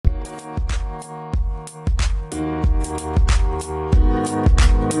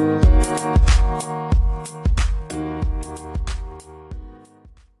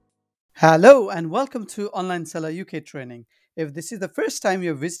Hello and welcome to Online Seller UK training. If this is the first time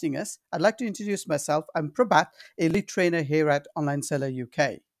you're visiting us, I'd like to introduce myself. I'm Prabhat, a lead trainer here at Online Seller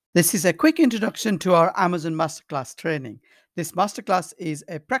UK. This is a quick introduction to our Amazon Masterclass training. This masterclass is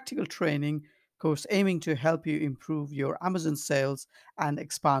a practical training course aiming to help you improve your Amazon sales and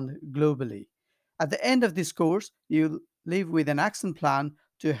expand globally. At the end of this course, you'll leave with an action plan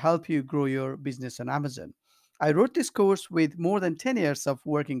to help you grow your business on Amazon. I wrote this course with more than 10 years of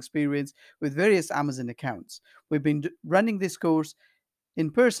working experience with various Amazon accounts. We've been running this course in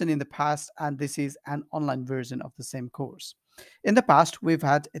person in the past, and this is an online version of the same course. In the past, we've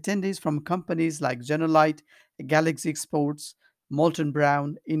had attendees from companies like Generalite, Galaxy Sports, Molton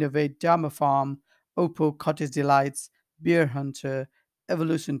Brown, Innovate, Dharma Farm, Oppo, Cottage Delights, Beer Hunter,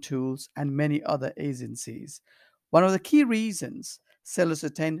 Evolution Tools, and many other agencies. One of the key reasons sellers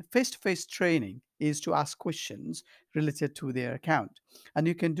attend face to face training is to ask questions related to their account. And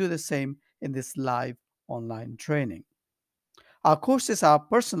you can do the same in this live online training. Our courses are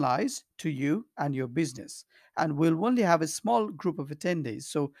personalized to you and your business, and we'll only have a small group of attendees,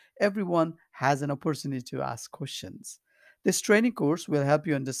 so everyone has an opportunity to ask questions. This training course will help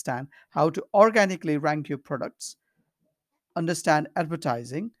you understand how to organically rank your products, understand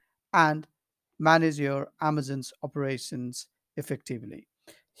advertising, and manage your Amazon's operations effectively.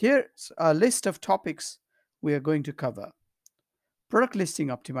 Here's a list of topics we are going to cover: product listing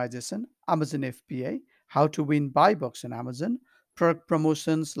optimization, Amazon FBA, how to win buy box on Amazon, product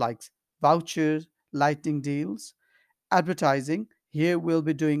promotions like vouchers, lightning deals, advertising. Here we'll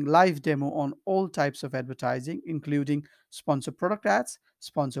be doing live demo on all types of advertising, including sponsor product ads,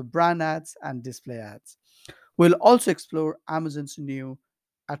 sponsor brand ads, and display ads. We'll also explore Amazon's new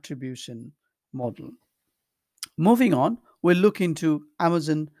attribution model. Moving on, we'll look into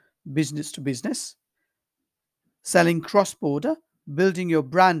Amazon business to business, selling cross border, building your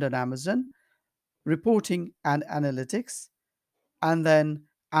brand on Amazon, reporting and analytics, and then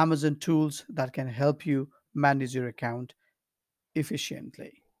Amazon tools that can help you manage your account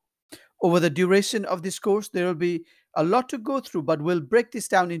efficiently. Over the duration of this course, there will be a lot to go through, but we'll break this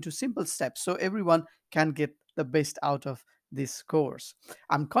down into simple steps so everyone can get the best out of this course.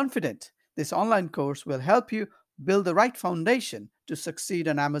 I'm confident this online course will help you build the right foundation to succeed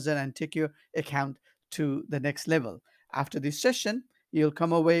on Amazon and take your account to the next level. After this session, you'll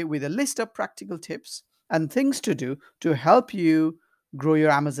come away with a list of practical tips and things to do to help you grow your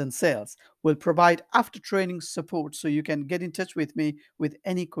Amazon sales. We'll provide after training support so you can get in touch with me with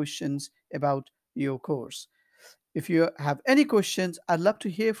any questions about your course. If you have any questions, I'd love to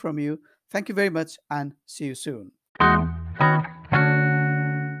hear from you. Thank you very much and see you soon.